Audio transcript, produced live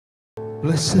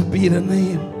Blessed be the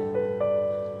name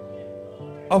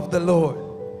of the Lord.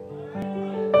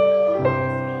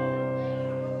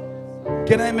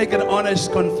 Can I make an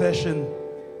honest confession?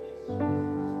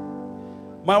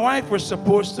 My wife was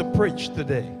supposed to preach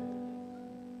today.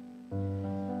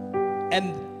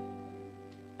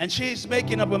 And she's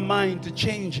making up her mind to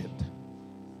change it.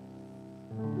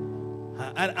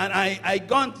 And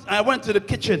I went to the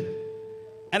kitchen.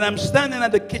 And I'm standing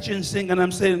at the kitchen sink and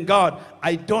I'm saying, God,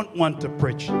 I don't want to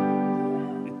preach.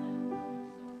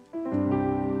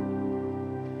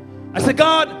 I said,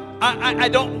 God, I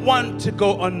don't want to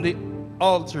go on the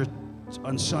altar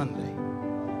on Sunday.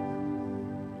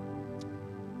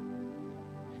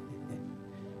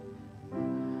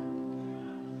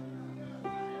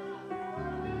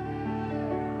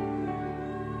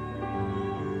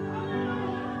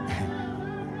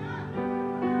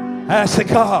 I said,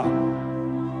 God,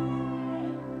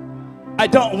 I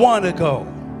don't want to go.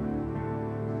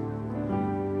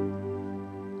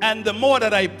 And the more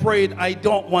that I prayed, I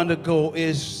don't want to go,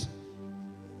 is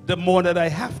the more that I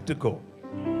have to go.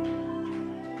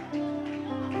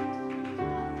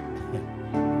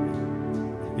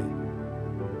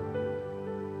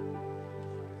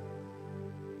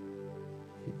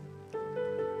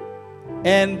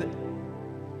 And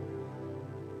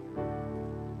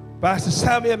Pastor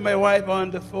Sammy and my wife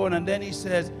on the phone, and then he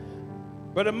says,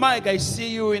 Brother Mike, I see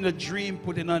you in a dream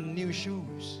putting on new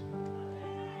shoes.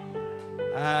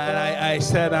 And I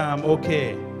said,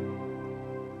 okay.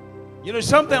 You know,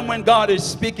 sometimes when God is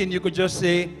speaking, you could just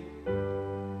say,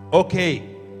 okay.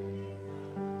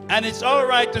 And it's all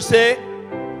right to say,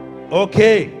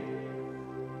 okay.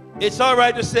 It's all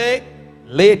right to say,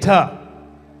 later.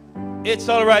 It's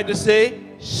all right to say,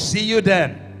 see you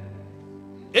then.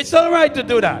 It's all right to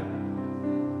do that.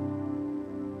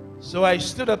 So I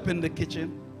stood up in the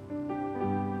kitchen.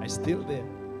 I'm still there.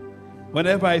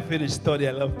 Whenever I finish study,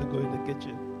 I love to go in the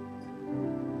kitchen.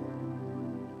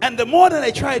 And the more that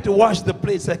I try to wash the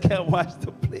plates, I can't wash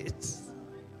the plates.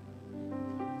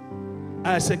 And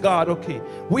I said, God, okay,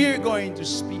 we're going to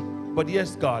speak. But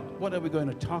yes, God, what are we going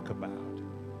to talk about?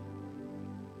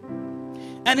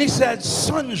 And he said,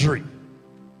 Sundry.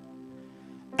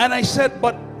 And I said,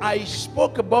 but I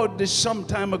spoke about this some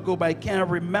time ago, but I can't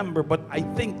remember, but I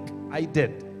think I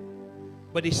did.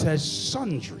 But he says,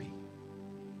 Sundry.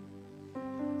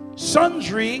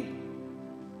 Sundry,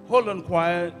 hold on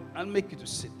quiet, I'll make you to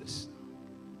sit this.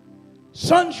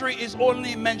 Sundry is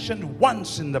only mentioned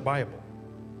once in the Bible.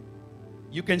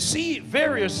 You can see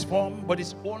various forms, but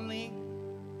it's only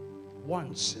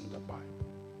once in the Bible.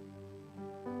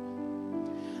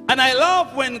 And I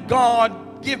love when God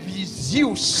gives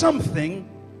you something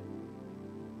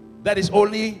that is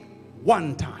only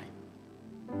one time.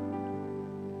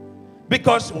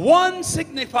 Because one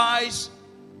signifies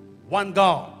one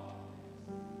God,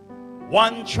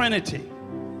 one Trinity,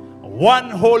 one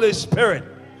Holy Spirit,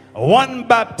 one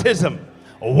baptism,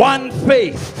 one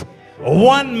faith,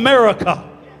 one miracle.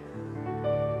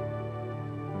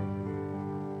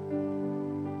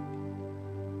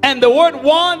 And the word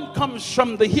one comes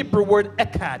from the Hebrew word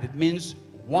echad. It means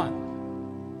one.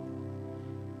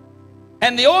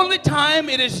 And the only time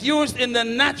it is used in the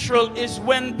natural is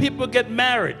when people get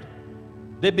married.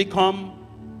 They become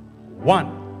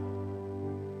one.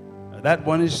 Now, that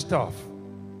one is tough.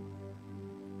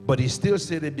 But he still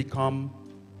said they become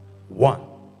one.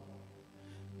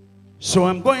 So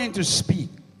I'm going to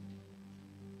speak.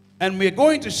 And we're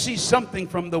going to see something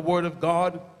from the Word of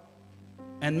God.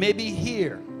 And maybe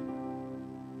here,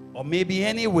 or maybe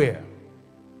anywhere,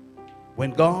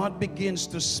 when God begins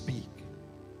to speak,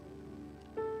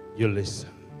 you listen.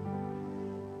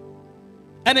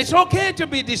 And it's okay to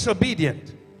be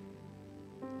disobedient.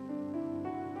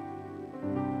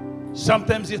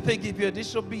 Sometimes you think if you're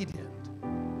disobedient,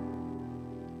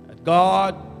 that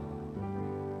God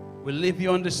will leave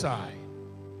you on the side.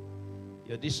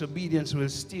 Your disobedience will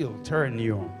still turn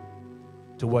you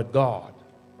to what God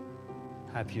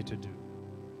have you to do.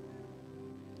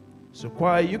 So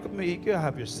choir, you can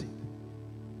have your seat.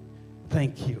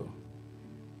 Thank you.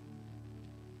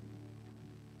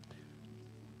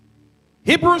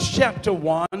 Hebrews chapter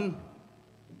 1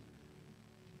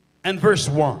 and verse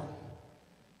 1.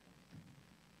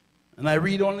 And I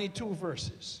read only 2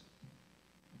 verses.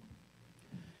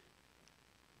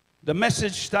 The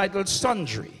message titled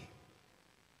Sundry.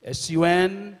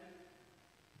 S-U-N-D-R-Y.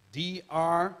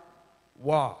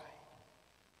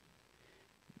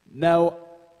 Now,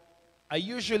 I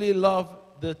usually love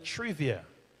the trivia.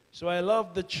 So I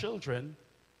love the children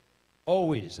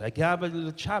always. I have a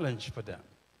little challenge for them.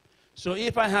 So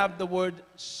if I have the word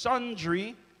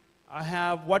sundry, I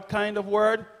have what kind of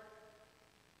word?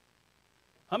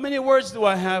 How many words do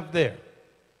I have there?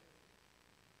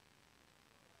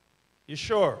 You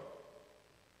sure?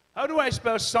 How do I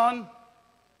spell sun?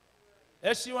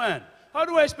 S-U-N. How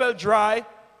do I spell dry?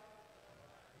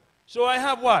 So I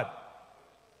have what?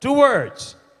 2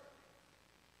 words.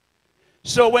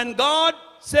 So when God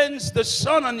sends the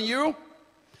sun on you,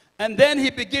 and then he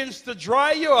begins to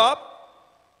dry you up,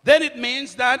 then it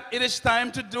means that it is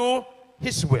time to do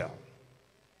his will.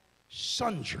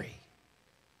 Sundry.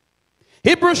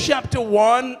 Hebrews chapter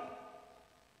 1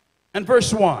 and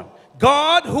verse 1.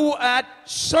 God, who at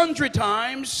sundry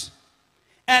times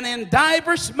and in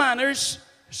divers manners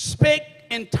spake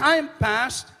in time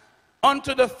past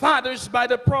unto the fathers by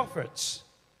the prophets.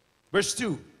 Verse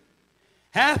 2.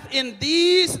 Hath in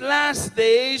these last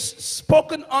days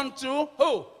spoken unto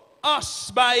who? Us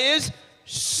by his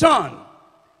Son,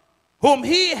 whom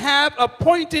he hath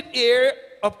appointed heir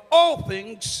of all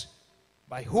things,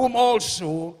 by whom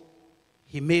also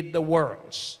he made the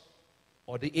worlds,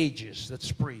 or the ages.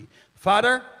 Let's pray.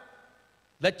 Father,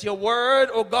 let your word,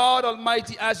 O God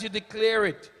Almighty, as you declare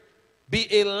it, be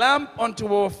a lamp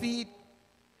unto our feet,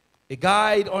 a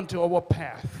guide unto our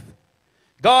path.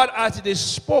 God, as it is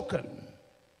spoken,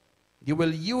 you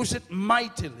will use it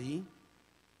mightily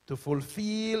to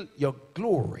fulfill your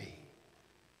glory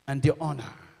and your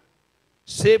honor.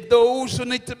 Save those who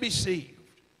need to be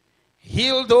saved.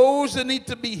 Heal those who need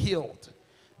to be healed.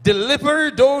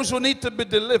 Deliver those who need to be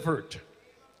delivered.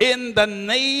 In the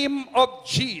name of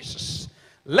Jesus.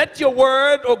 Let your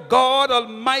word, O God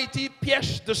Almighty,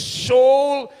 pierce the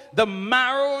soul, the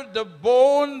marrow, the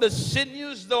bone, the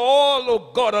sinews, the all,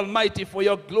 O God Almighty, for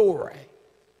your glory.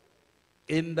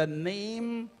 In the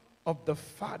name of the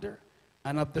Father,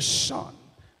 and of the Son,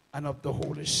 and of the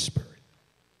Holy Spirit.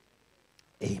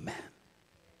 Amen.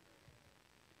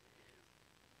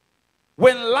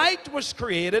 When light was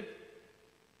created,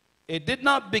 it did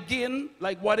not begin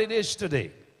like what it is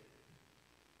today.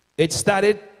 It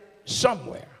started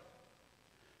somewhere.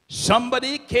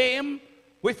 Somebody came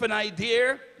with an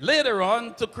idea later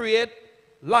on to create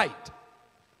light.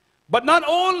 But not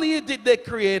only did they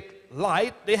create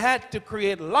light, they had to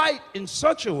create light in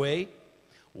such a way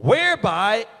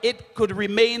whereby it could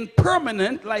remain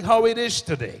permanent like how it is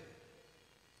today.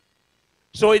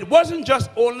 So it wasn't just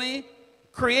only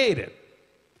created.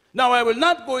 Now, I will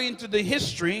not go into the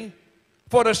history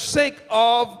for the sake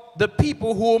of the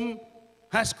people whom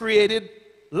has created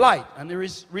light and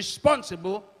is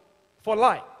responsible for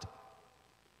light.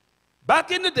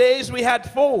 Back in the days, we had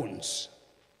phones,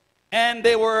 and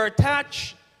they were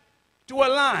attached to a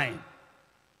line.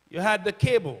 You had the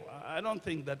cable. I don't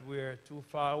think that we're too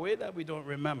far away that we don't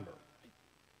remember.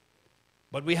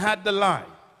 But we had the line.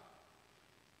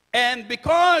 And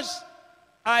because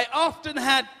I often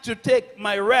had to take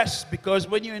my rest, because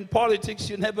when you're in politics,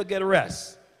 you never get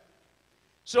rest.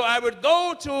 So I would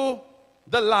go to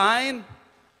the line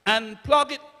and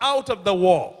plug it out of the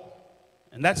wall.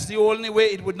 And that's the only way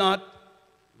it would not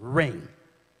ring.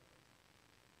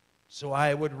 So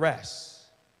I would rest.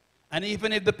 And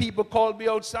even if the people called me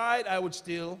outside, I would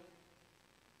still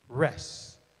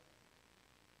rest.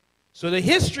 So the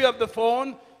history of the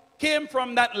phone came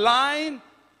from that line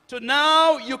to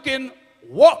now you can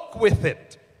walk with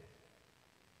it.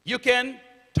 You can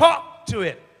talk to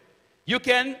it. You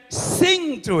can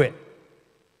sing to it.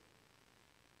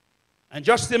 And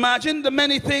just imagine the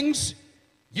many things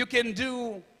you can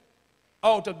do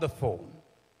out of the phone.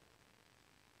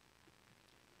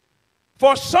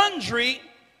 For Sundry,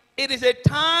 it is a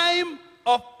time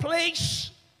of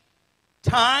place,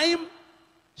 time,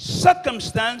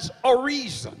 circumstance, or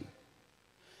reason.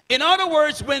 In other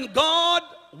words, when God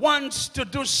wants to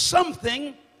do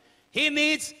something, he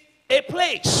needs a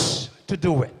place to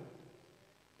do it.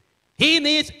 He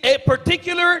needs a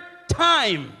particular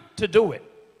time to do it.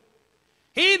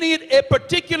 He needs a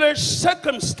particular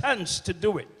circumstance to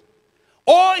do it.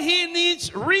 Or he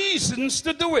needs reasons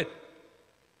to do it.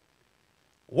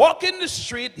 Walk in the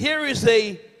street, here is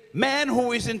a man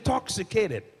who is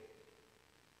intoxicated.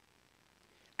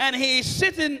 And he is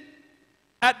sitting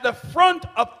at the front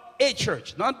of a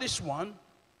church, not this one,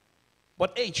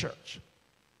 but a church.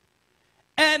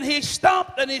 And he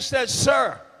stopped and he said,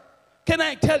 "Sir, can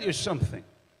I tell you something?"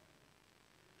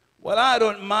 Well, I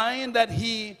don't mind that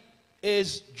he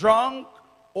is drunk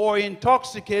or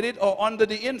intoxicated or under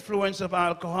the influence of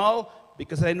alcohol,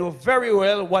 because I know very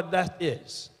well what that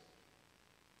is.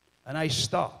 And I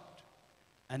stopped,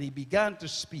 and he began to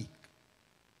speak.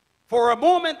 For a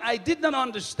moment, I did not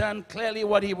understand clearly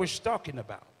what he was talking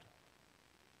about.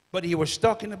 But he was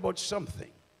talking about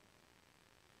something.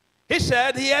 He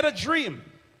said he had a dream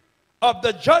of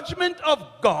the judgment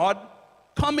of God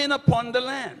coming upon the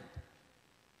land.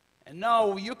 And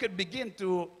now you could begin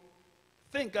to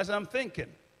think as I'm thinking.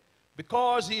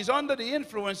 Because he's under the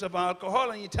influence of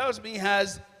alcohol, and he tells me he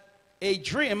has a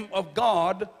dream of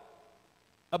God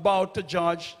about to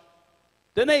judge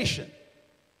the nation.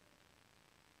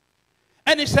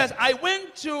 And he says, I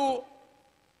went to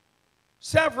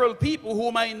several people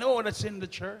whom I know that's in the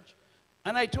church,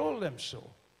 and I told them so.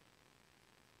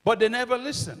 But they never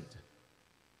listened.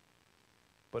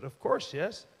 But of course,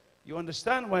 yes, you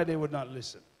understand why they would not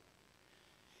listen.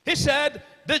 He said,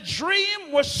 the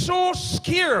dream was so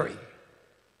scary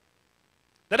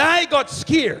that I got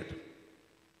scared.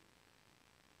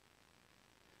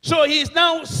 So he's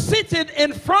now sitting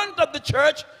in front of the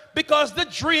church because the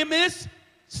dream is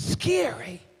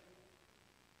scary.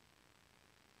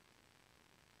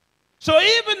 So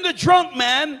even the drunk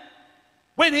man,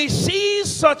 when he sees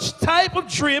such type of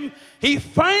dream, he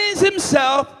finds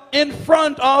himself in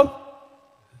front of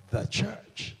the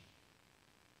church.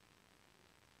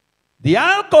 The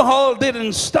alcohol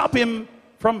didn't stop him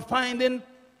from finding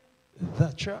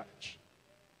the church,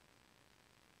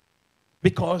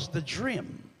 because the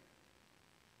dream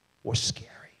was scary.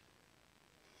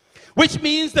 Which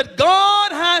means that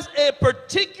God has a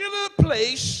particular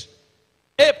place,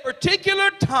 a particular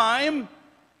time,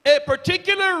 a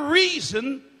particular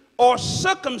reason or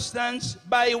circumstance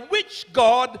by which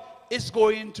God is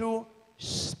going to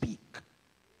speak.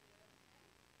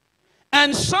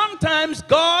 And sometimes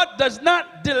God does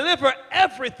not deliver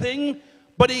everything,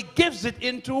 but he gives it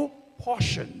into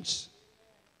portions.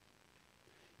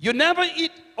 You never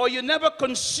eat or you never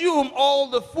consume all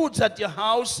the foods at your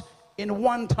house in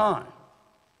one time.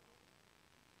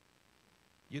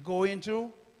 You go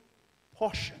into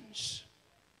portions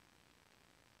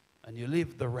and you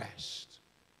leave the rest.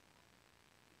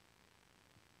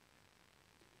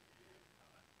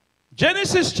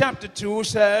 Genesis chapter 2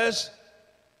 says,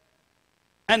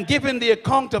 and given the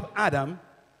account of Adam,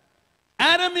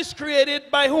 Adam is created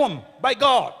by whom? By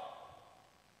God.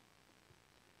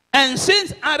 And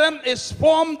since Adam is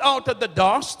formed out of the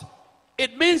dust,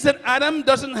 it means that Adam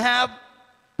doesn't have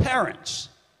parents.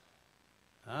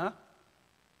 Huh?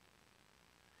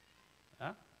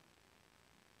 Huh?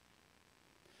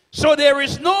 So there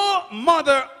is no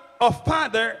mother or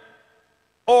father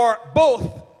or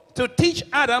both to teach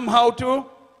Adam how to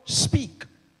speak.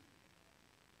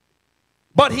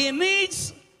 But he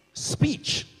needs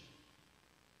speech.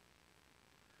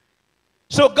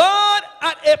 So God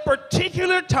at a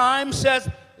particular time says,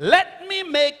 let me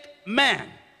make man.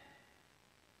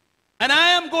 And I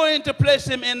am going to place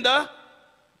him in the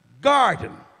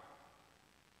garden.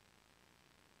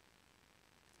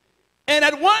 And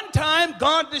at one time,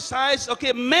 God decides,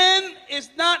 okay, man is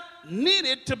not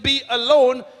needed to be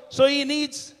alone, so he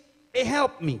needs a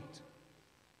helpmeet.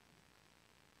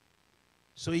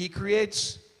 So he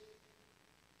creates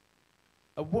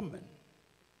a woman,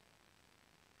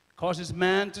 causes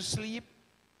man to sleep,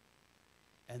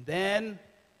 and then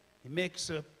he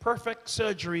makes a perfect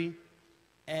surgery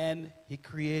and he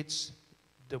creates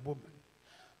the woman.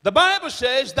 The Bible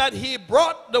says that he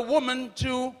brought the woman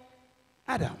to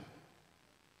Adam.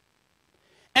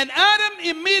 And Adam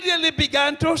immediately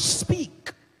began to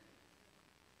speak,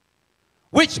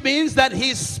 which means that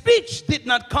his speech did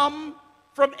not come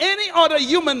from any other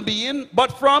human being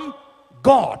but from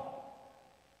God.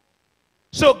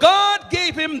 So God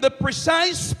gave him the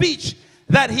precise speech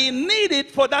that he needed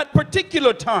for that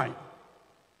particular time.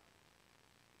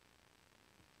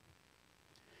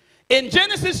 In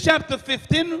Genesis chapter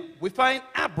 15, we find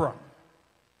Abram,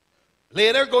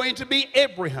 later going to be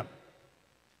Abraham.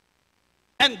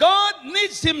 And God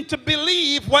needs him to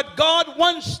believe what God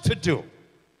wants to do.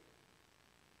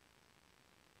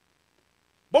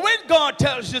 But when God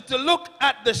tells you to look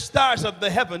at the stars of the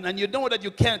heaven and you know that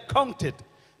you can't count it,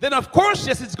 then of course,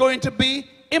 yes, it's going to be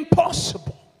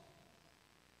impossible.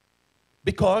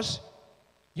 Because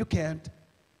you can't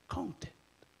count it.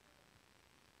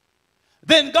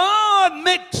 Then God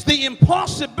makes the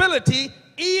impossibility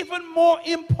even more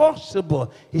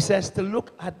impossible. He says to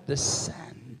look at the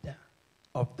sand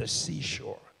of the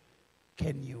seashore.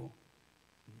 Can you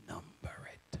number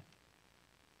it?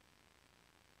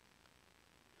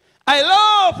 I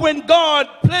love when God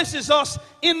places us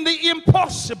in the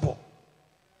impossible.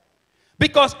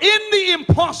 Because in the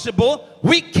impossible,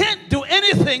 we can't do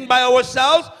anything by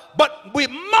ourselves, but we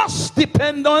must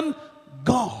depend on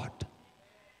God.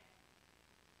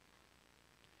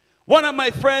 One of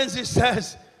my friends, he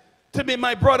says to me,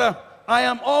 my brother, I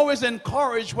am always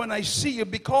encouraged when I see you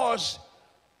because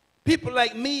people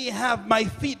like me have my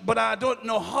feet, but I don't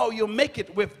know how you make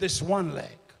it with this one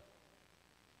leg.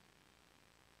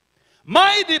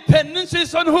 My dependence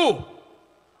is on who?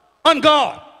 On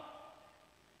God.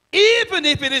 Even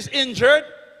if it is injured,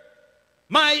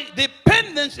 my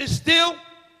dependence is still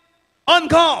on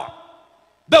God,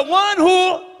 the one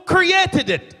who created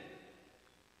it.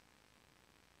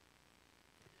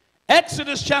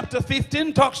 Exodus chapter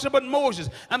 15 talks about Moses.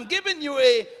 I'm giving you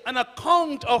an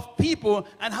account of people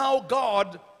and how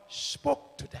God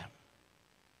spoke to them.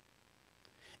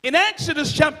 In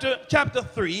Exodus chapter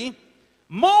 3,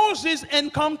 Moses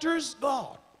encounters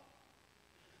God.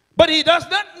 But he does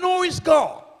not know it's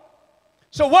God.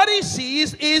 So what he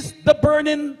sees is the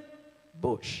burning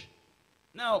bush.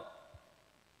 Now,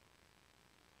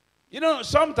 you know,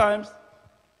 sometimes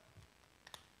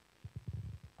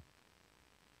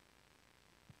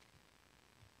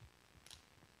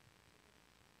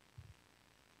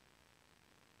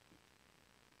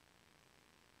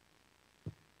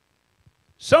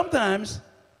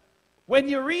when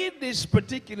you read this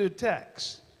particular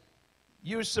text,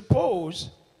 you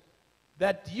suppose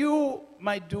that you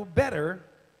might do better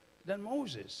than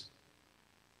Moses.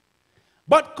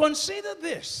 But consider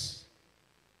this.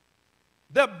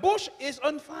 The bush is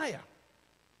on fire.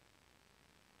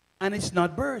 And it's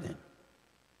not burning.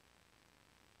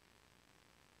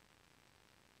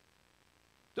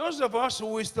 Those of us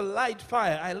who used to light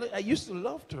fire, I used to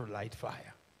love to light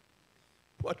fire.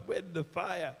 But when the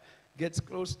fire gets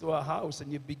close to a house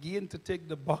and you begin to take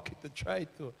the bucket to try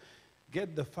to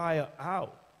get the fire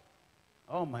out,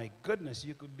 oh my goodness,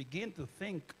 you could begin to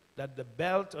think that the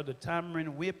belt or the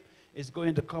tamarind whip is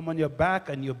going to come on your back,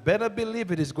 and you better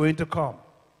believe it is going to come.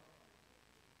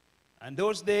 And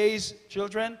those days,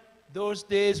 children, those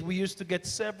days we used to get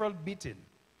several beating,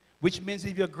 which means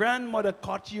if your grandmother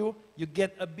caught you, you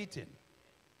get a beating.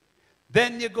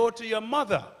 Then you go to your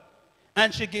mother,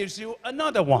 and she gives you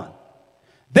another one.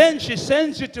 Then she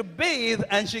sends you to bathe,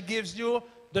 and she gives you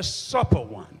the supper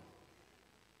one.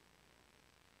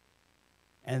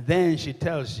 And then she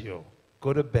tells you,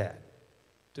 go to bed.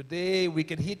 Today we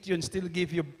can hit you and still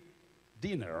give you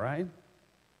dinner, right?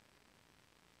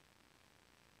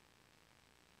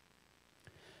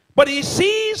 But he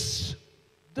sees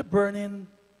the burning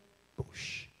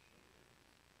bush,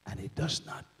 and it does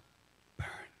not burn.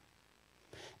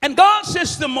 And God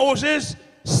says to Moses,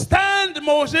 stand,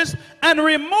 Moses, and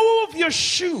remove your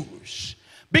shoes,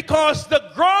 because the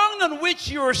ground on which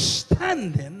you're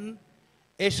standing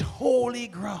is holy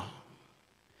ground.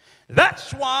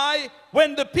 That's why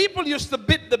when the people used to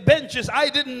beat the benches, I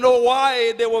didn't know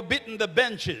why they were beating the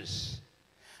benches.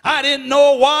 I didn't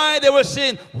know why they were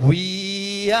saying,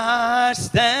 we are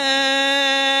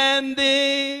standing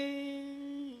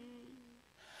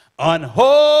on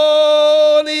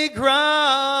holy ground.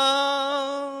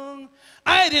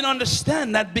 I didn't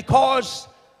understand that because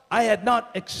I had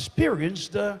not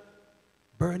experienced the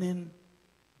burning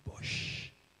bush.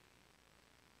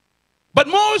 But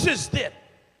Moses did.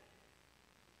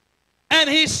 And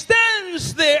he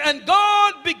stands there, and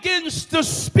God begins to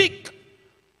speak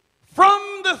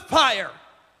from the fire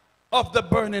of the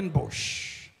burning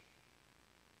bush.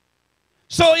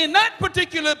 So in that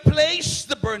particular place,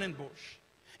 the burning bush,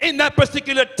 in that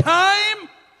particular time,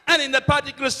 and in that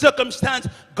particular circumstance,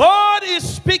 God is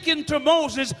speaking to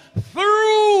Moses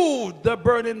through the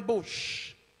burning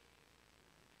bush.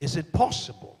 Is it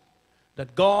possible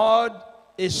that God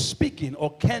is speaking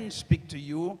or can speak to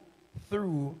you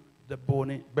through the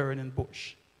burning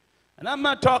bush? And I'm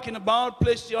not talking about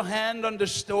place your hand on the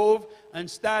stove and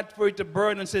start for it to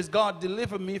burn and says, God,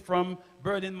 deliver me from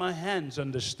burning my hands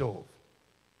on the stove.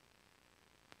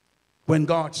 When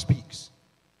God speaks.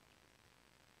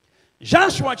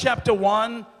 Joshua chapter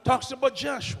 1 talks about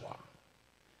Joshua.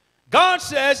 God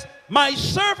says, my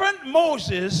servant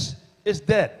Moses is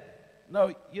dead.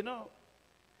 Now, you know,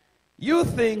 you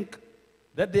think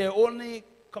that there are only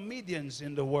comedians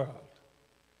in the world.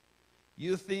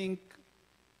 You think,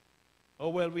 oh,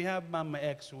 well, we have Mama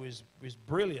X who is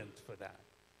brilliant for that.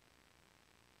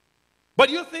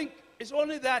 But you think it's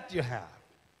only that you have.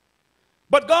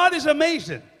 But God is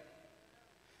amazing.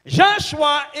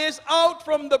 Joshua is out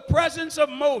from the presence of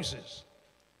Moses.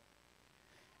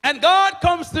 And God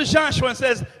comes to Joshua and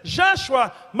says,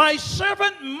 Joshua, my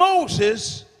servant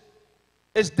Moses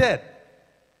is dead.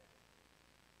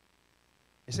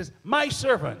 He says, my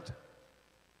servant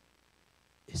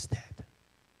is dead.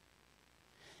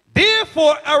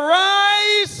 Therefore,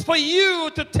 arise for you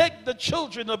to take the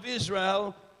children of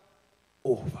Israel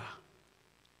over.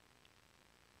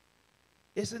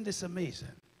 Isn't this amazing?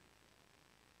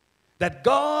 That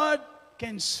God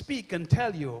can speak and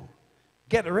tell you,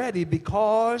 get ready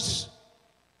because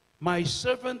my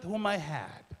servant whom I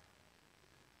had,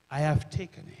 I have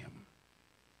taken him.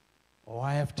 or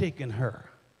I have taken her,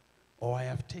 or I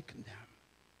have taken them.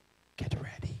 Get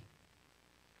ready.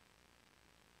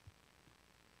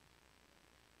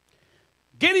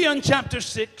 Gideon chapter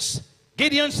 6,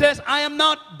 Gideon says, I am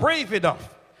not brave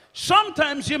enough.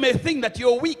 Sometimes you may think that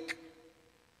you're weak.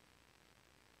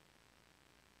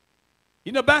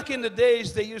 You know, back in the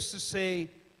days, they used to say,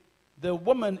 the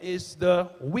woman is the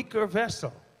weaker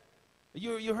vessel.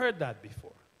 You heard that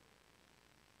before.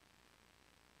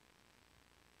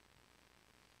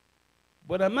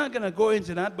 But I'm not going to go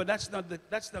into that, but that's not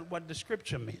what the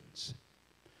scripture means.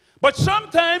 But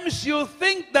sometimes you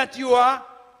think that you are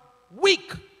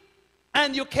weak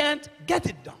and you can't get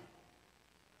it done.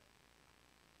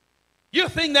 You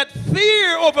think that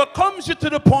fear overcomes you to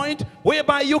the point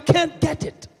whereby you can't get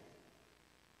it.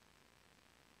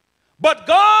 But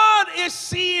God is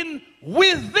seen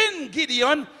within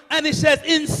Gideon, and he says,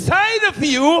 inside of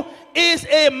you is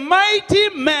a mighty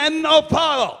man of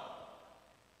power.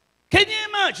 Can you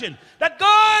imagine that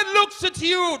God looks at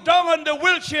you down on the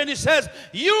wheelchair and he says,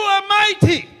 you are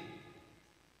mighty.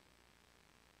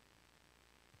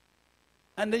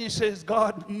 And then he says,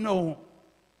 God, no,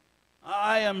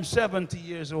 I am 70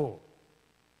 years old.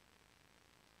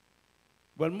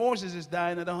 Well, Moses is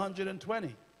dying at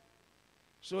 120.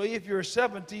 So if you're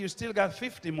 70, you still got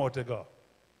 50 more to go.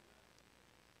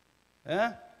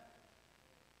 Eh?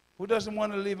 Who doesn't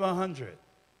want to live 100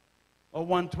 or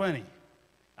 120?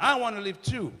 I want to live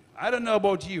 2. I don't know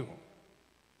about you,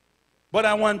 but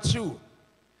I want 2.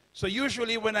 So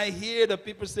usually when I hear the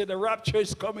people say the rapture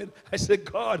is coming, I say,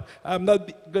 God, I'm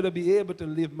not going to be able to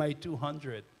live my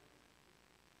 200.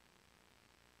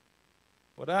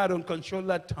 But I don't control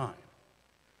that time.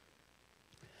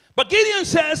 But Gideon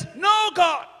says, no,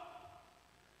 God,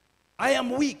 I am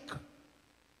weak.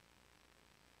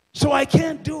 So I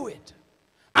can't do it.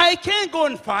 I can't go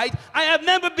and fight. I have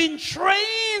never been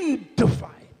trained to fight.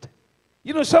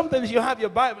 You know, sometimes you have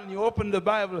your Bible and you open the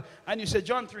Bible and you say,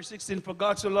 John 3:16, for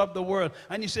God so loved the world.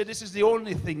 And you say, this is the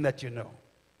only thing that you know.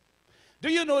 Do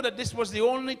you know that this was the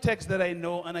only text that I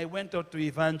know, and I went out to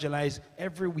evangelize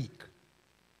every week?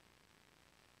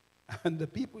 And the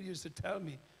people used to tell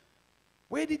me,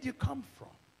 where did you come from?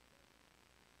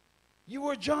 You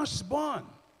were just born.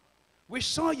 We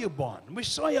saw you born. We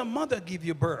saw your mother give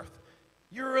you birth.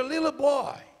 You were a little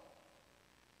boy.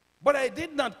 But I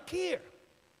did not care,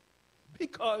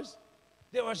 because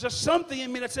there was just something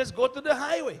in me that says, go to the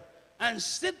highway and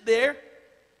sit there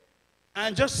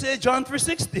and just say John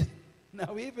 3:16.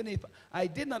 Now, even if I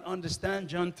did not understand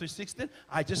John 3:16,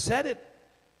 I just said it.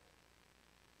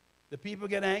 The people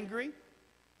get angry.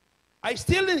 I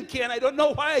still didn't care, and I don't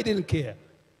know why I didn't care.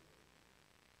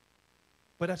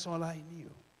 But that's all I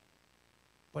knew.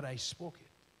 But I spoke it.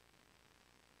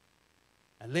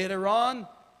 And later on,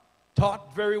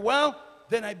 taught very well,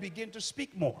 then I began to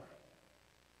speak more.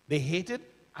 They hated,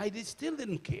 still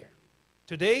didn't care.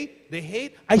 Today, they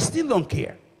hate, I still don't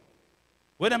care.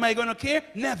 When am I going to care?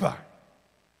 Never.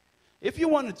 If you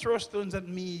want to throw stones at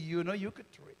me, you know, you could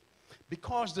throw it.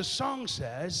 Because the song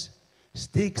says,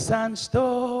 sticks and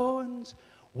stones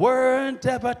won't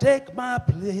ever take my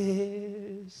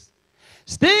place.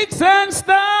 Sticks and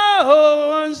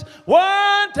stones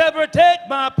won't ever take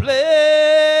my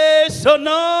place. So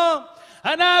no,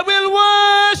 and I will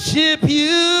worship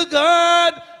you,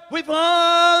 God, with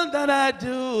all that I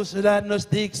do, so that no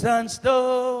sticks and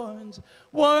stones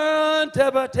won't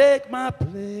ever take my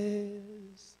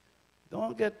place.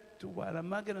 Don't get too wild. I'm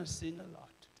not going to sing a lot.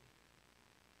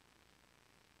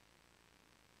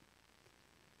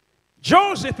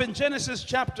 Joseph in Genesis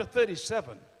chapter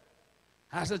 37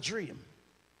 has a dream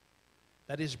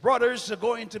that his brothers are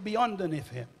going to be underneath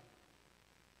him.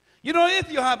 You know,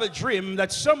 if you have a dream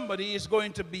that somebody is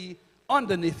going to be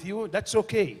underneath you, that's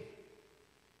okay.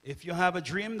 If you have a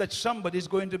dream that somebody is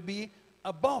going to be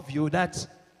above you, that's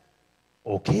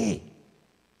okay.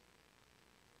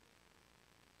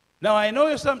 Now, I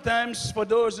know sometimes, for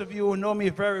those of you who know me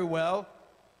very well,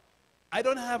 I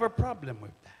don't have a problem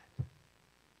with that.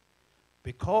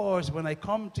 Because when I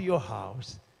come to your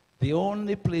house, the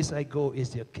only place I go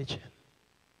is your kitchen.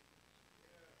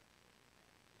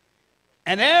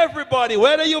 And everybody,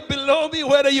 whether you're below me,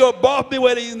 whether you're above me,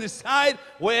 whether you're in the side,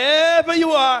 wherever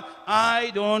you are,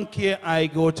 I don't care. I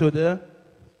go to the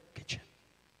kitchen.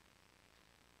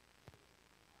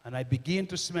 And I begin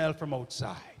to smell from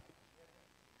outside.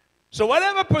 So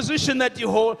whatever position that you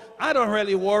hold, I don't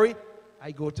really worry.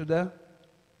 I go to the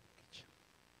kitchen.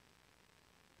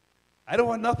 I don't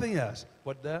want nothing else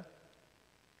but the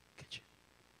kitchen.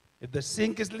 If the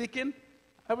sink is leaking,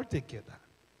 I will take care of that.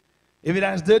 If it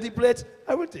has dirty plates,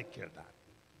 I will take care of that.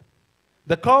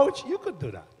 The couch, you could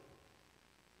do that.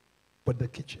 But but the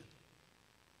kitchen.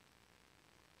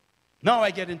 Now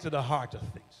I get into the heart of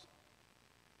things.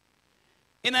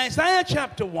 In Isaiah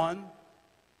chapter 1,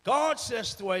 God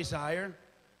says to Isaiah,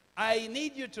 I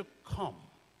need you to come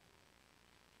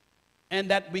and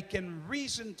that we can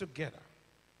reason together.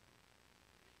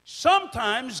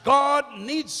 Sometimes God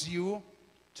needs you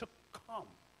to come.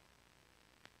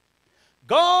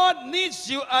 God needs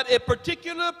you at a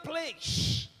particular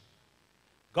place.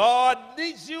 God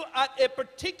needs you at a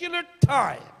particular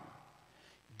time.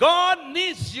 God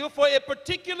needs you for a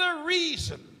particular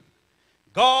reason.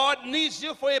 God needs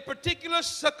you for a particular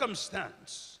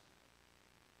circumstance.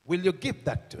 Will you give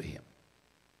that to him?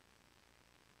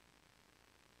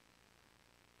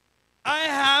 I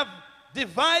have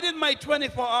divided my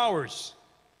 24 hours.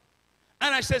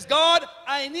 And I says, God,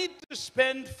 I need to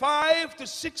spend 5 to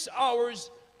 6 hours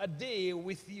a day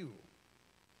with you.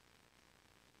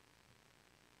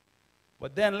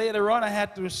 But then later on, I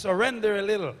had to surrender a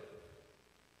little.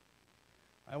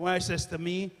 My wife says to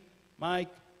me, Mike,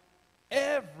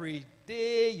 every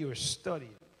day you're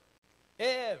studying.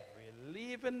 Every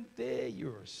leaving day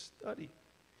you're studying.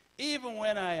 Even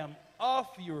when I am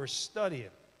off, you're studying.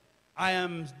 I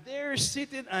am there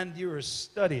sitting and you're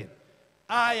studying.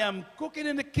 I am cooking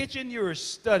in the kitchen, you're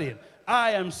studying.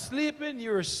 I am sleeping,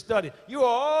 you're studying. You're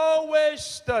always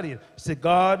studying. I said,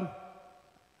 God,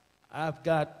 I've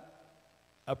got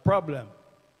a problem.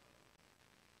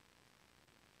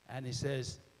 And he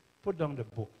says, put down the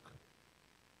book.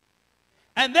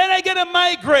 And then I get a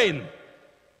migraine.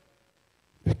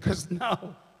 Because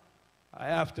now I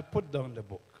have to put down the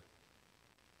book.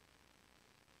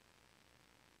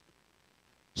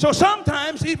 So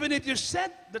sometimes, even if you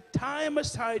set the time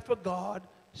aside for God,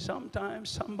 sometimes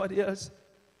somebody else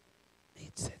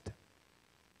needs it.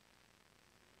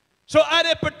 So at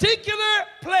a particular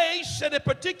place, at a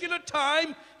particular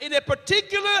time, in a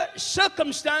particular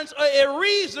circumstance or a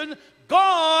reason,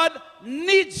 God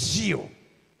needs you.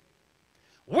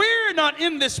 We're not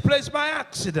in this place by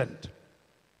accident.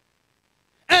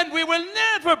 And we will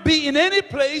never be in any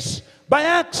place by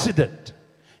accident.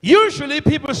 Usually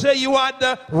people say you are at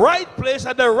the right place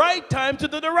at the right time to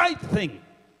do the right thing.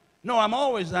 No, I'm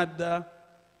always at the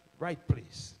right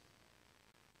place.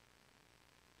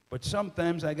 But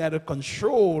sometimes I got to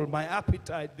control my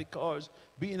appetite because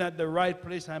being at the right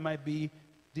place I might be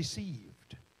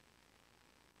deceived.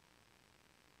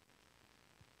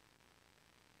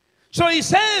 So he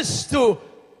says to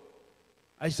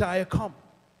Isaiah, come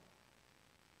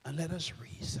and let us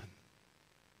reason.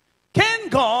 Can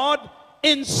God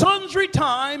in sundry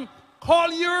time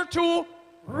call you to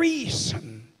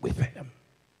reason with him?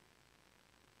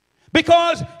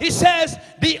 Because he says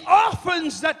the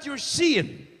orphans that you're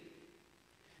seeing,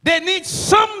 they need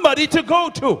somebody to go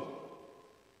to.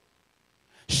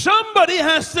 Somebody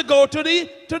has to go to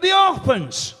the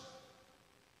orphans.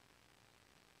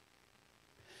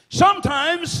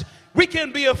 Sometimes we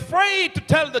can be afraid to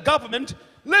tell the government,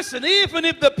 listen, even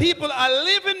if the people are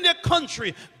leaving their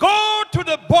country, go to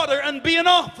the border and be an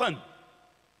orphan.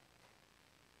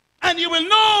 And you will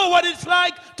know what it's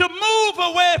like to move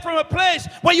away from a place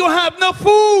where you have no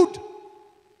food.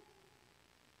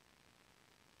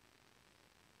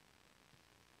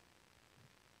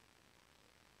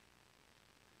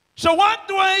 So what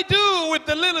do I do with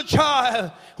the little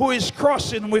child who is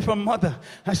crossing with a mother?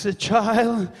 I said,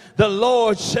 child, the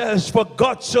Lord says, for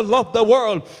God so loved the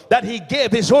world that he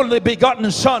gave his only begotten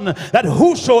son, that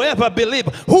whosoever believe,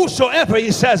 whosoever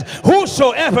he says,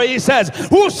 whosoever he says,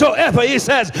 whosoever he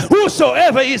says,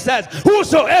 whosoever he says,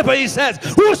 whosoever he says,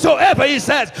 whosoever he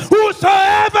says,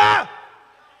 whosoever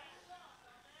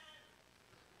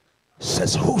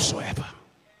says, whosoever.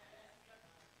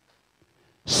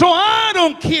 So I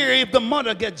don't care if the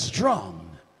mother gets drunk.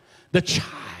 The child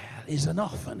is an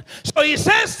orphan. So he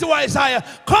says to Isaiah,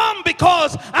 come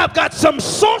because I've got some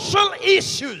social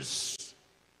issues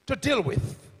to deal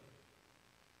with.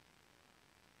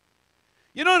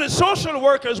 You know, the social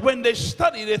workers, when they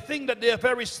study, they think that they're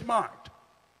very smart.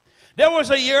 There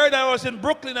was a year that I was in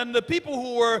Brooklyn, and the people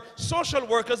who were social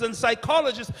workers and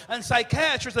psychologists and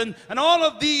psychiatrists and all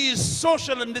of these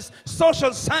social and this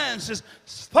social sciences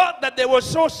thought that they were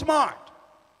so smart.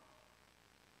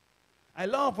 I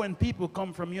love when people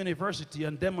come from university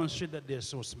and demonstrate that they're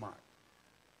so smart,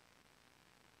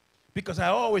 because I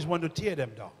always want to tear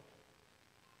them down.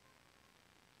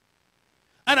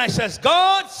 And I says,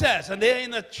 God says, and they're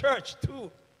in the church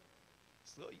too.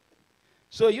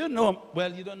 So you know,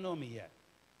 well, you don't know me yet.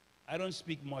 I don't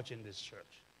speak much in this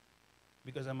church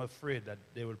because I'm afraid that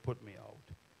they will put me out.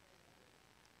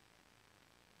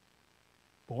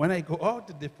 But when I go out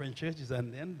to different churches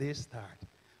and then they start,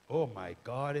 Oh my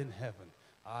God in heaven,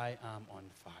 I am on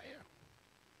fire.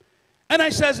 And I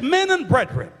says, men and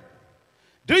brethren,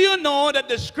 do you know that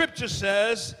the scripture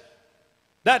says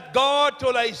that God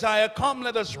told Isaiah, come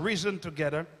let us reason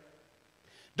together?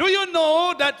 Do you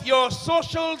know that your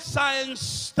social science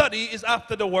study is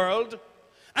after the world?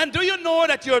 And do you know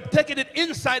that you're taking it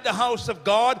inside the house of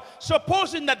God,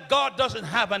 supposing that God doesn't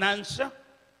have an answer?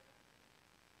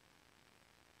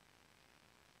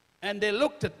 And they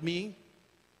looked at me,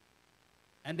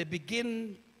 and they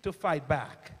begin to fight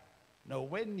back. Now,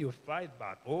 when you fight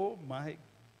back, oh my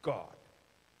God,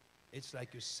 it's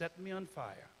like you set me on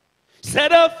fire.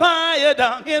 Set a fire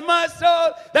down in my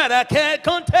soul that I can't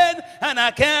contain and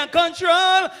I can't control.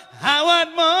 I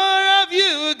want more of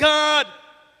you, God.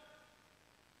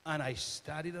 And I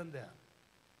studied on them.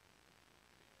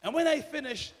 And when I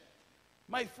finished,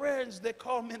 my friends, they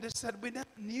called me and they said, we never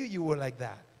knew you were like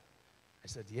that. I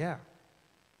said, yeah.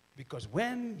 Because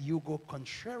when you go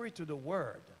contrary to the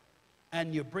word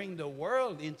and you bring the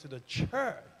world into the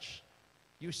church,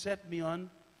 you set me on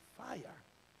fire.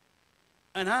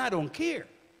 And I don't care,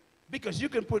 because you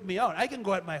can put me out. I can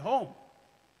go at my home.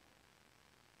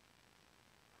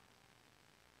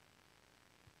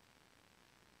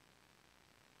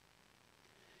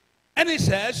 And he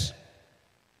says,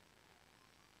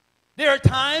 there are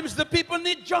times the people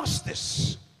need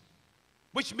justice,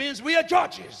 which means we are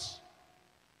judges.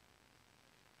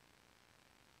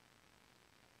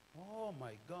 Oh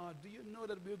my God, do you know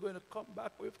that we're going to come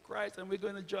back with Christ and we're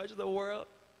going to judge the world?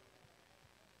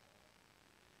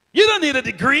 You don't need a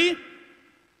degree.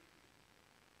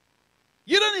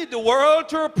 You don't need the world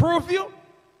to approve you.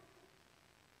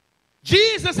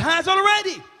 Jesus has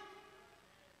already.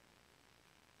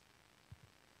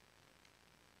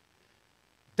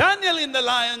 Daniel in the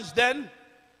lion's den,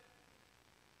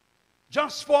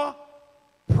 just for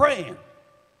praying.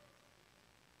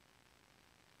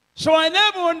 So I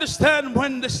never understand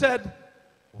when they said,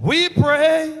 we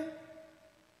pray,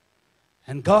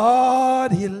 and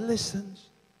God, He listens.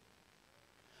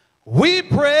 We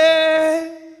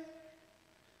pray,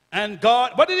 and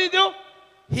God, what did He do?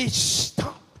 He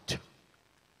stopped.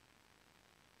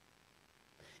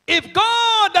 If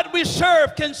God that we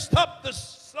serve can stop the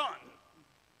sun,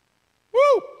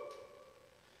 woo!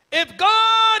 If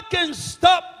God can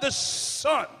stop the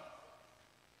sun,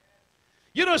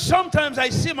 you know, sometimes I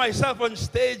see myself on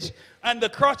stage and the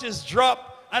crutches drop,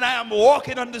 and I am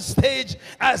walking on the stage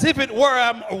as if it were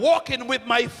I'm walking with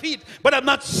my feet, but I'm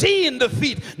not seeing the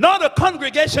feet. Nor the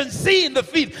congregation seeing the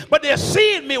feet, but they're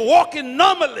seeing me walking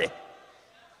normally.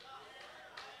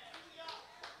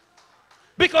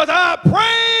 Because I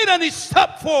prayed and He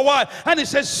stopped for a while. And He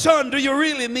says, son, do you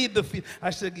really need the feet? I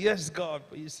said, yes, God.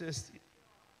 But He says,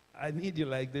 I need you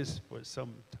like this for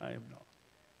some time now.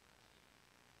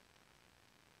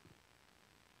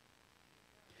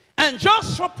 And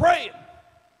just for praying.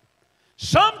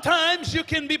 Sometimes you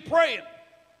can be praying,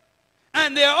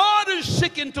 and there are others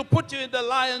seeking to put you in the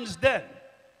lion's den.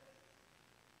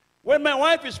 When my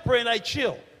wife is praying, I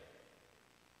chill.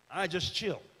 I just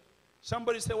chill.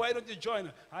 Somebody say, why don't you join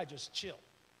her? I just chill.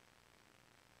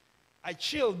 I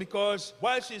chill because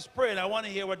while she's praying, I want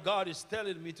to hear what God is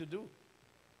telling me to do.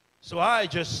 So I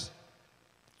just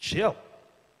chill.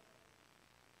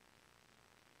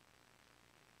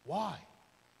 Why?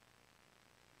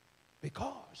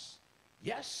 Because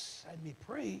yes, I may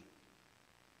pray,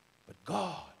 but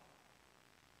God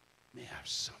may have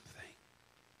something.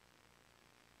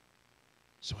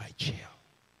 So I chill.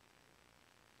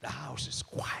 The house is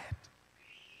quiet.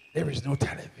 There is no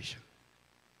television.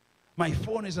 My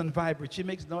phone is on vibrate. She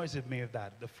makes noise at me with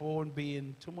that. The phone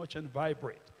being too much on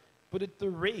vibrate. Put it to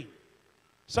ring.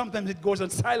 Sometimes it goes on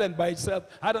silent by itself.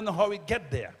 I don't know how it get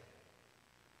there.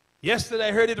 Yesterday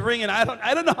I heard it ringing. I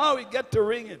don't know how it get to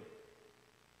ringing.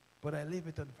 But I leave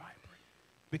it on vibrate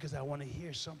because I want to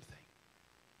hear something.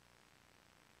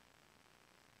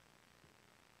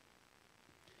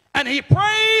 And he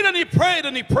prayed and he prayed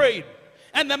and he prayed.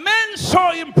 And the men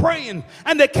saw him praying.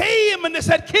 And they came and they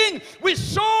said, King, we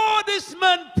saw this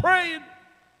man praying,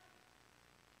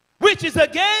 which is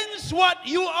against what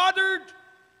you ordered.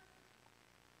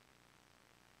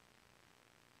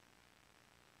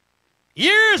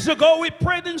 Years ago, we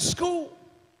prayed in school.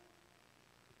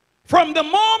 From the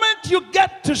moment you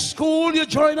get to school, you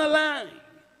join a line.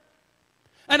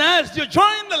 And as you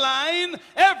join the line,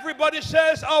 everybody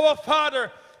says, Our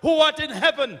Father, who art in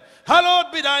heaven,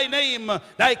 hallowed be thy name.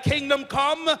 Thy kingdom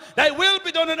come, thy will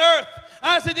be done on earth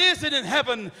as it is in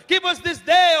heaven. Give us this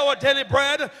day our daily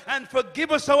bread, and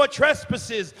forgive us our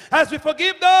trespasses, as we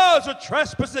forgive those who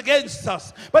trespass against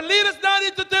us. But lead us not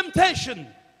into temptation,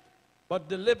 but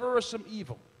deliver us from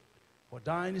evil. For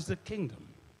thine is the kingdom,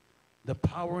 the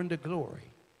power, and the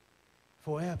glory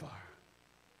forever.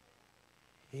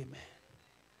 Amen.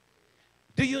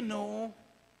 Do you know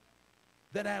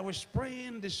that I was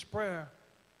praying this prayer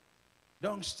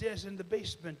downstairs in the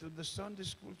basement with the Sunday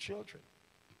school children?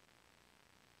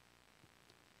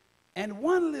 And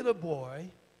one little boy,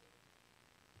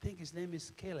 I think his name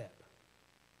is Caleb,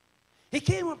 he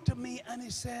came up to me and he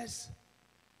says,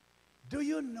 do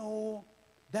you know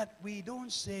that we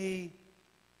don't say,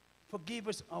 forgive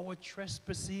us our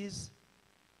trespasses,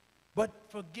 but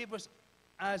forgive us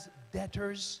as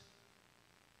debtors?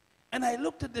 And I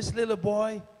looked at this little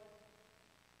boy,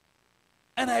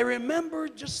 and I remember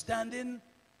just standing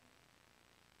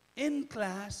in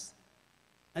class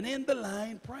and in the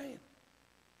line praying.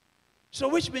 So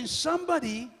which means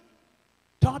somebody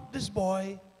taught this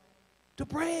boy to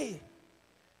pray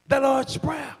the Lord's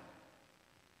Prayer,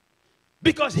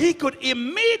 because he could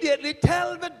immediately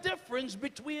tell the difference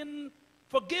between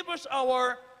forgive us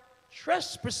our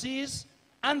trespasses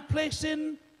and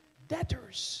placing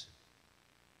debtors.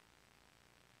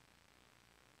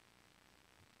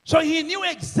 So he knew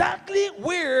exactly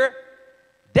where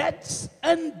debts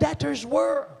and debtors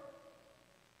were.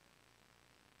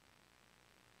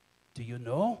 Do you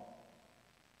know?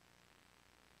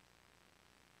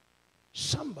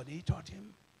 Somebody taught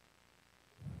him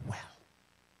well.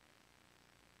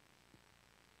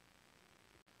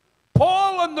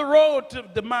 Paul on the road to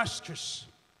Damascus,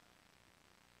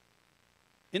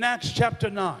 in Acts chapter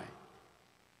 9,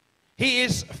 he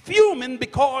is fuming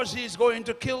because he's going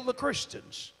to kill the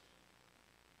Christians.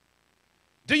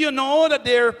 Do you know that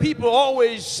there are people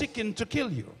always seeking to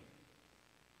kill you?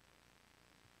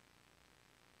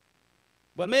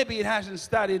 Well, maybe it hasn't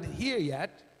started here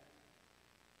yet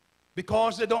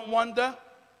because they don't want the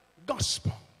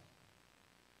gospel.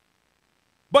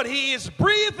 But he is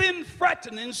breathing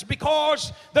threatenings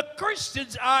because the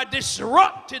Christians are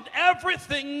disrupting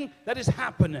everything that is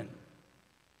happening.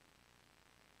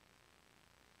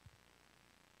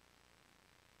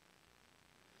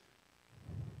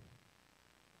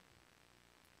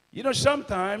 You know,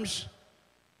 sometimes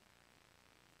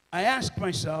I ask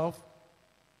myself,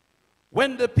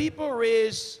 when the people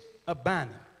raise a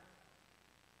banner,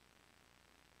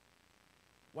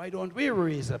 why don't we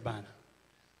raise a banner?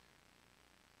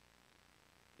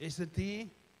 Isn't he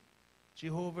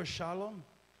Jehovah Shalom?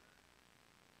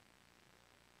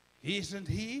 Isn't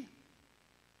he?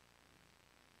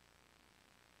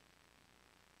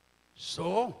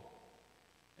 So,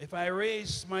 if I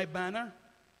raise my banner,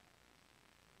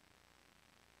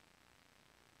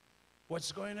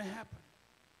 what's going to happen?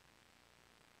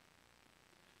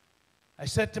 I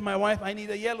said to my wife, I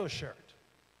need a yellow shirt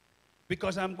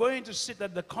because I'm going to sit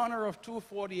at the corner of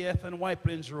 240th and White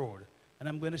Plains Road, and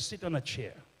I'm going to sit on a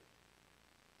chair.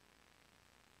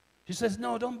 She says,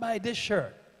 no, don't buy this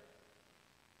shirt.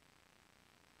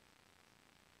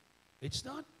 It's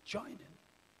not joining.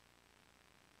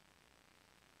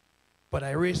 But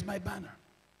I raised my banner.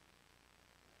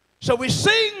 So we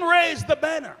sing, raise the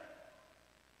banner.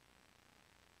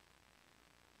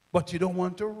 But you don't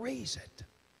want to raise it.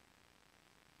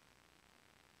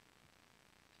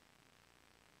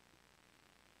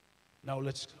 Now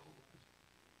let's go.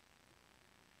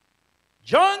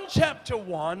 John chapter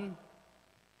 1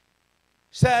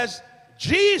 says,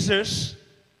 Jesus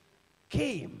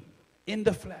came in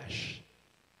the flesh.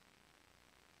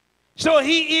 So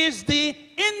he is the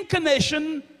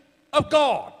incarnation of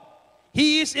God.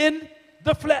 He is in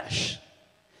the flesh.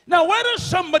 Now, whether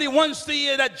somebody wants to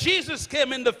hear that Jesus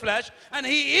came in the flesh and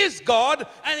he is God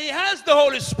and he has the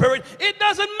Holy Spirit, it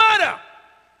doesn't matter,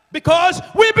 because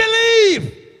we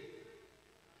believe.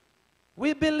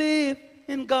 We believe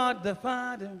in God the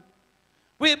Father.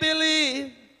 We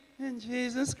believe in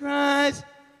Jesus Christ.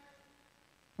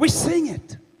 We sing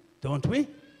it, don't we?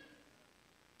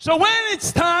 So when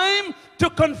it's time to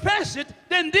confess it,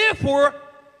 then therefore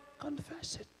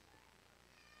confess it.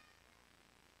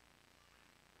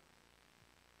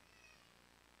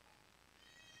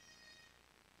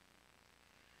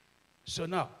 So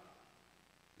now,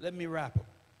 let me wrap up.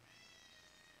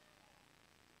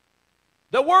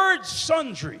 The word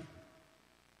sundry,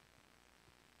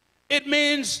 it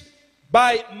means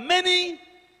by many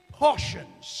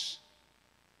portions.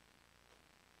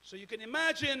 So you can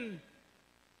imagine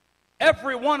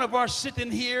every one of us sitting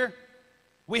here,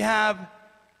 we have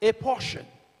a portion.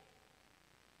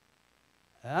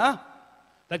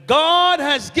 That God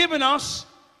has given us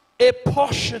a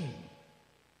portion.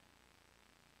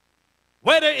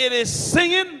 Whether it is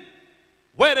singing,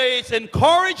 whether it's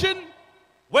encouraging,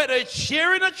 whether it's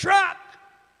sharing a track,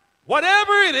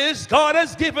 whatever it is, God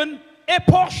has given a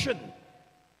portion.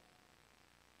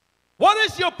 What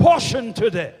is your portion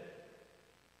today?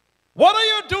 What are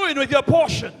you doing with your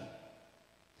portion?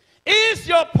 Is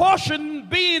your portion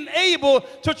being able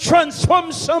to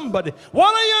transform somebody?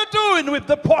 What are you doing with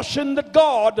the portion that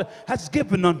God has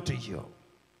given unto you?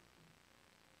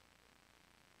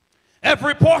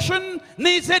 Every portion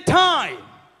needs a time.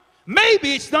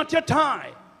 Maybe it's not your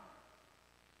time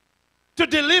to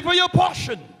deliver your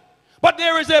portion, but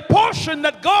there is a portion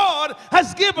that God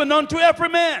has given unto every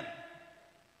man.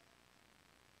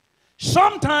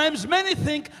 Sometimes many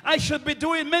think I should be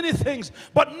doing many things,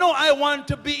 but no, I want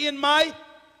to be in my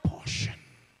portion.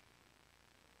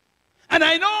 And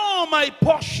I know my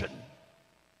portion.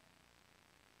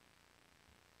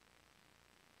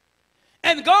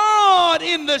 And God,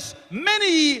 in this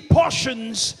many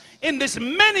portions, in this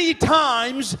many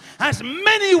times, has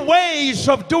many ways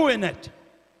of doing it.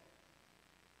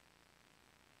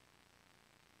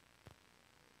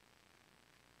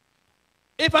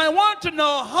 If I want to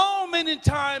know how many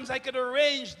times I could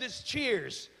arrange these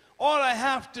chairs, all I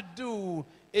have to do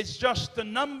is just to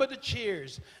number the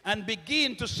chairs and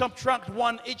begin to subtract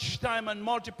one each time and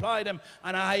multiply them,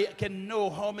 and I can know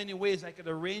how many ways I could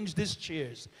arrange these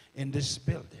chairs in this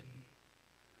building.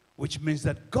 Which means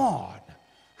that God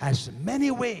has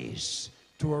many ways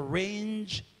to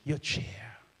arrange your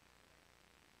chair.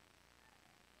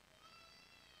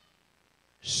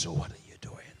 So what are you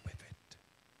doing with it?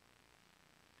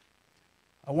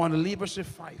 I want to leave us with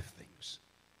 5 things.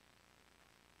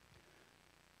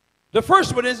 The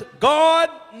first one is God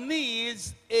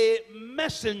needs a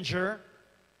messenger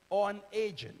or an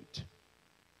agent.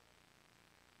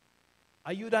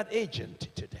 Are you that agent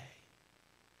today?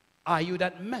 Are you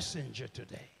that messenger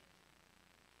today?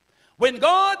 When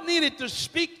God needed to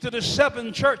speak to the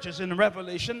 7 churches in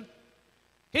Revelation,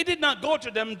 he did not go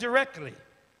to them directly.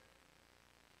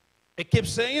 It keeps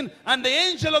saying, and the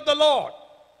angel of the Lord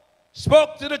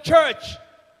spoke to the church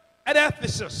at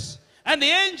Ephesus, and the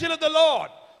angel of the Lord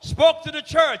spoke to the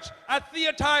church at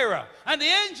Thyatira, and the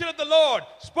angel of the Lord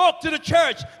spoke to the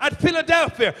church at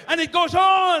Philadelphia, and it goes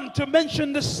on to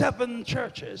mention the 7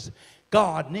 churches.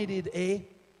 God needed a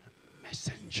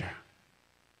messenger.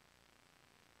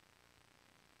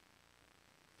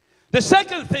 The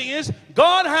second thing is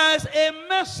God has a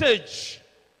message.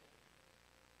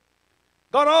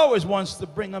 God always wants to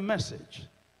bring a message.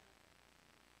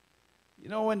 You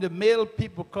know, when the mail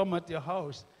people come at your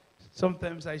house,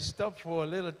 sometimes I stop for a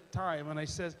little time and I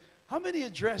says, how many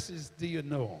addresses do you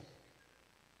know?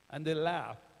 And they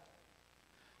laugh.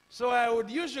 So I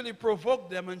would usually provoke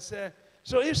them and say,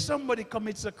 so if somebody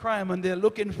commits a crime and they're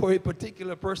looking for a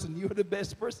particular person, you're the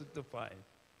best person to find.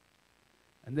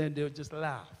 And then they'll just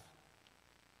laugh.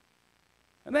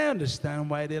 And I understand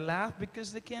why they laugh,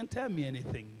 because they can't tell me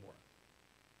anything more.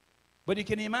 But you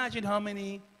can imagine how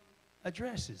many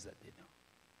addresses that they know.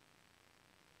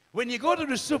 When you go to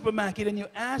the supermarket and you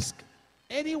ask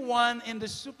anyone in the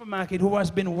supermarket who has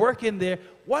been working there,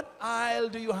 what aisle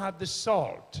do you have the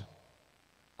salt?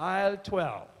 Aisle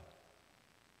 12.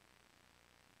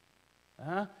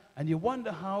 And you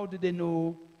wonder, how do they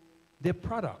know their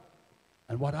product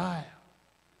and what aisle?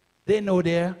 They know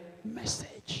their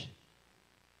message.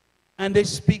 And they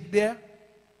speak their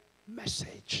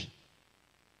message.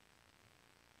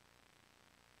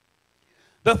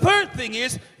 The third thing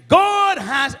is God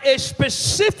has a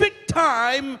specific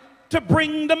time to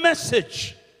bring the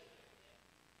message.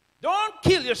 Don't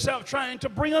kill yourself trying to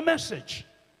bring a message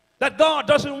that God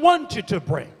doesn't want you to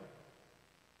bring.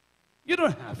 You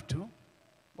don't have to.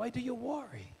 Why do you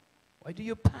worry? Why do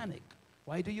you panic?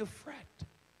 Why do you fret?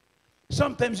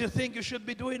 Sometimes you think you should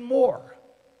be doing more.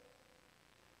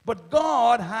 But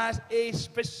God has a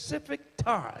specific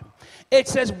time. It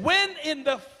says, when in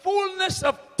the fullness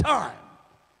of time,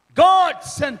 God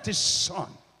sent his son.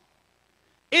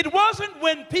 It wasn't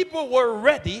when people were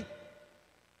ready.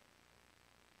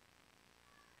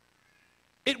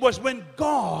 It was when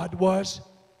God was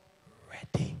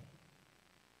ready.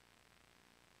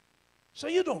 So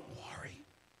you don't worry.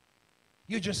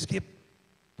 You just keep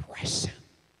pressing.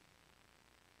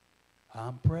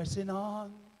 I'm pressing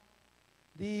on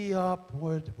the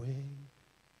upward way.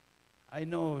 I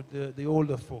know the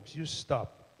older folks, you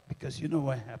stop, because you know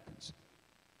what happens.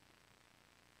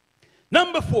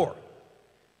 Number 4,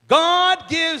 God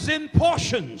gives in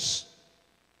portions.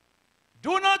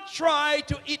 Do not try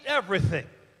to eat everything.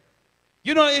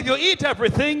 You know, if you eat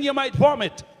everything, you might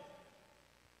vomit.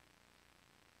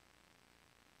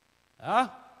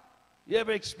 You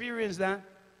ever experienced that?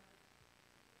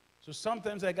 So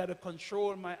sometimes I got to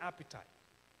control my appetite.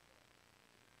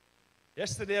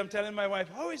 Yesterday I'm telling my wife,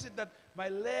 how is it that my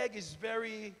leg is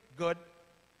very good,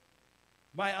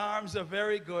 my arms are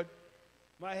very good,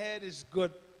 My head is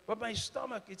good, but my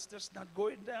stomach, it's just not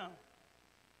going down.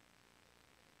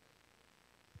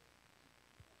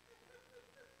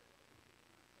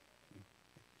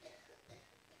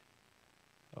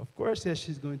 Of course, yes,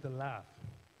 she's going to laugh.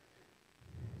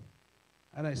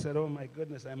 And I said, oh my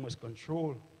goodness, I must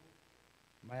control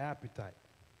my appetite.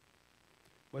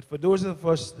 But for those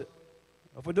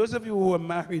of you who are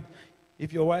married,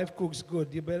 if your wife cooks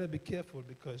good, you better be careful,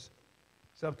 because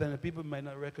sometimes people might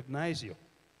not recognize you.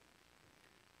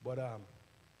 But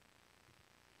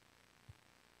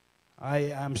I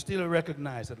am still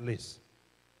recognized, at least.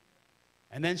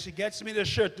 And then she gets me the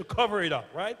shirt to cover it up,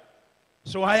 right?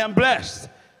 So I am blessed.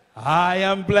 I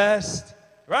am blessed,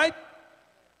 right?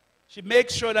 She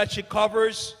makes sure that she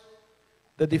covers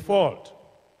the default.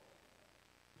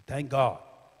 Thank God.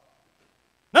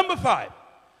 Number 5,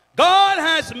 God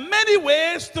has many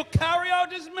ways to carry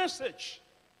out his message.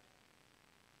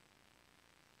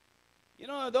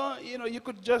 You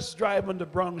could just drive on the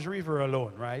Bronx River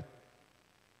alone, right?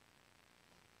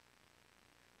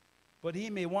 But he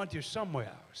may want you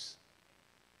somewhere else.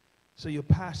 So you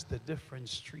pass the different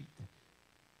street.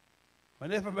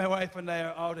 Whenever my wife and I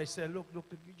are out, I say, look,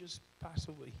 you just pass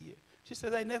over here. She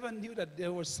said, I never knew that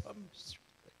there was some street.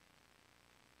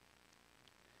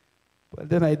 But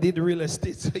then I did real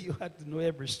estate, so you had to know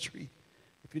every street.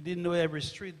 If you didn't know every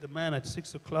street, the man at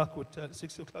 6 o'clock would tell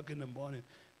 6 o'clock in the morning,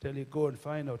 tell you go and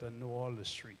find out and know all the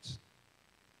streets.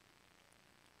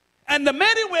 And the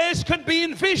many ways could be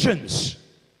in visions.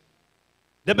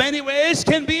 The many ways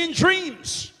can be in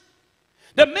dreams.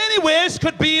 The many ways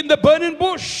could be in the burning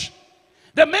bush.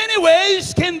 The many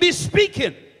ways can be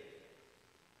speaking.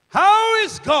 How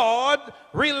is God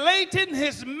relating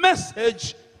his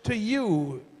message to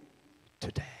you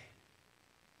today?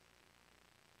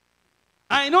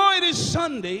 I know it is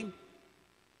Sunday,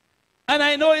 and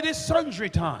I know it is sundry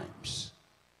times,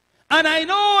 and I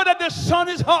know that the sun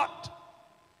is hot,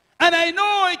 and I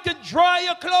know it can dry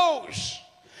your clothes.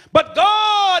 But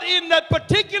God, in that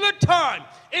particular time,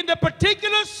 in the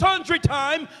particular sundry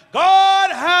time,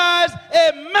 God has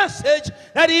a message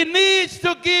that he needs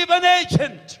to give an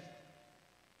agent.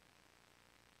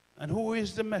 And who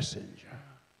is the messenger?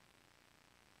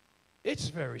 It's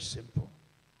very simple.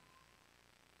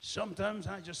 Sometimes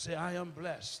I just say, I am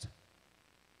blessed.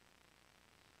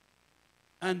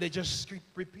 And they just keep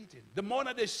repeating. The more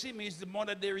that they see me is the more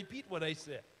that they repeat what I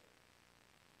say.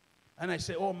 And I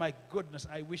say, oh my goodness,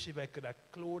 I wish if I could have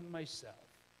cloned myself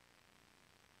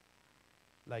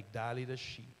like Dolly the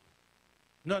sheep.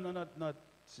 No, not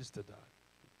Sister Dolly.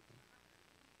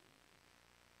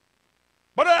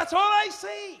 But that's all I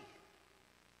say.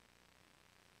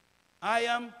 I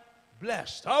am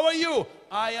blessed. How are you?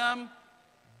 I am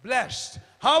blessed.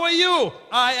 How are you?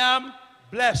 I am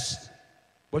blessed.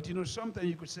 But you know, sometimes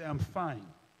you could say, I'm fine.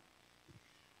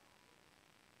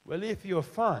 Well, if you're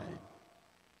fine,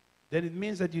 then it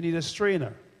means that you need a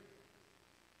strainer.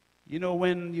 You know,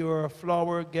 when your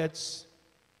flour gets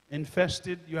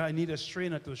infested, you need a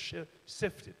strainer to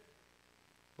sift it.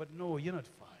 But no, you're not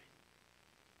fine.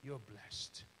 You're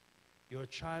blessed. You're a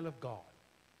child of God.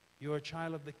 You're a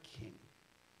child of the King.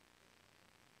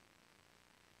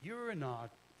 You're not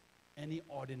any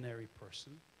ordinary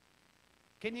person.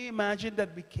 Can you imagine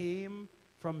that we came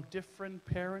from different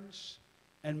parents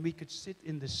and we could sit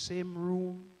in the same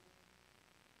room?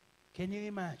 Can you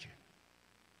imagine?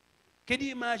 Can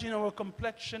you imagine our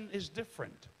complexion is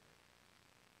different?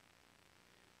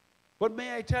 But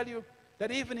may I tell you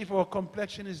that even if our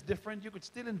complexion is different, you could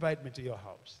still invite me to your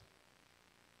house.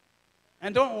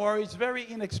 And don't worry, it's very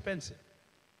inexpensive.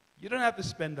 You don't have to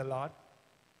spend a lot.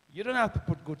 You don't have to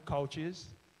put good couches.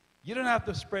 You don't have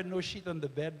to spread no sheet on the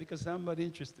bed because I'm not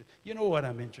interested. You know what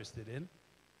I'm interested in.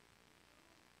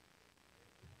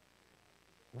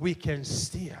 We can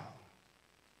steal.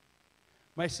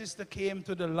 My sister came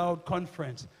to the Loud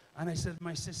conference, and I said,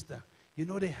 my sister, you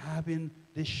know they have in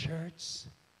the shirts,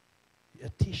 a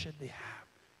t-shirt they have.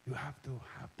 You have to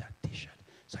have that t-shirt.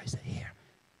 So I said, here,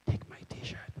 take my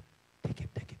t-shirt. Take it,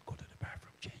 go to the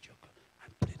bathroom, change your clothes,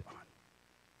 and put it on.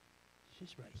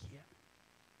 She's right here.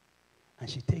 And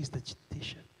she takes the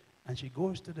t-shirt, and she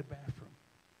goes to the bathroom.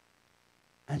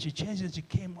 And she changes it, she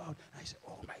came out. I said,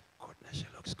 oh my goodness, she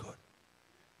looks good.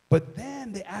 But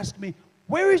then they asked me,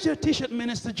 where is your t-shirt,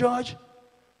 Minister George?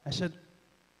 I said,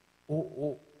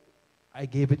 oh, I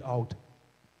gave it out.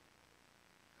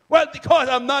 Well, because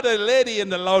I'm not a lady in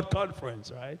the Loud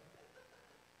conference, right?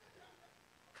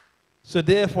 So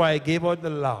therefore, I gave out the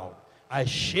Loud. I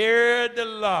shared the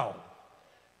Loud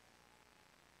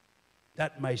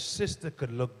that my sister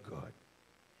could look good.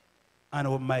 And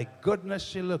oh my goodness,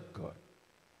 she looked good.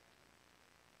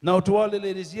 Now, to all the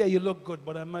ladies, yeah, you look good,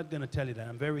 but I'm not going to tell you that.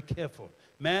 I'm very careful.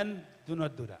 Men, do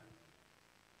not do that.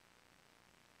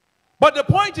 But the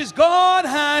point is, God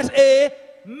has a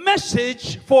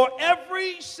message for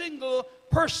every single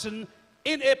person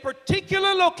in a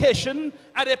particular location,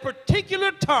 at a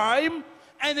particular time,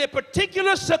 and a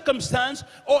particular circumstance,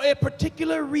 or a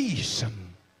particular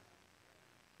reason.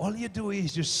 All you do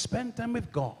is you spend time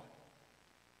with God.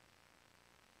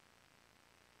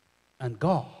 And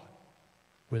God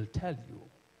will tell you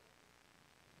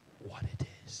what it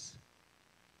is.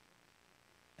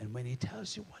 And when he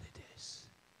tells you what it is,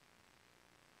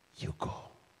 you go.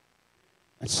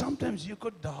 And sometimes you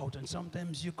could doubt, and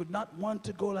sometimes you could not want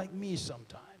to go like me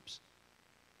sometimes.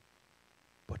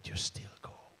 But you still go.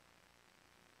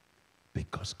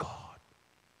 Because God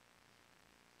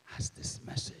has this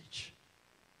message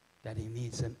that he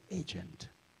needs an agent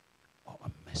or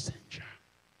a messenger.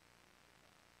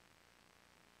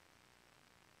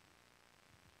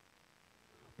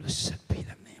 Blessed be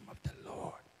the name of the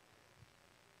Lord.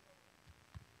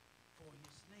 For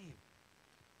his name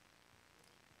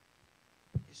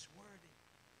is worthy.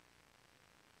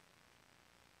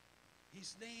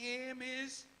 His name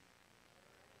is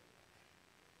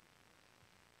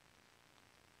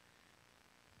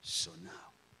so now.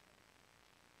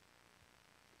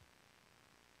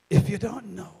 If you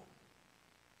don't know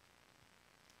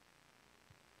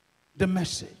the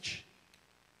message,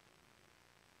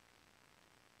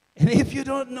 and if you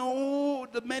don't know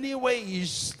the many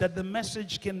ways that the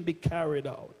message can be carried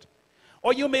out,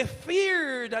 or you may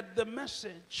fear that the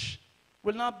message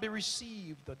will not be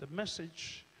received, or the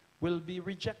message will be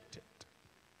rejected.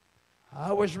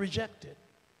 I was rejected,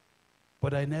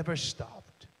 but I never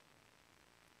stopped.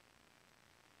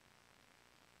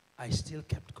 I still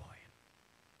kept going.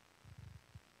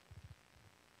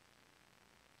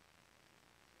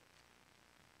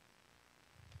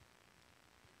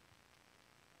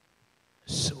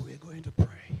 So we're going to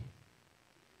pray.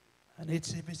 And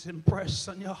if it's impressed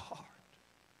on your heart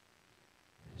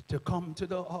to come to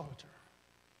the altar,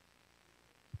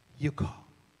 you come.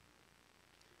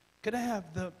 Can I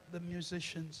have the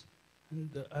musicians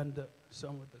and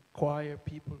some of the choir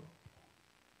people?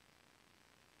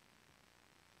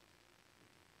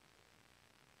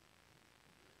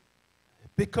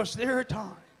 Because there are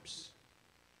times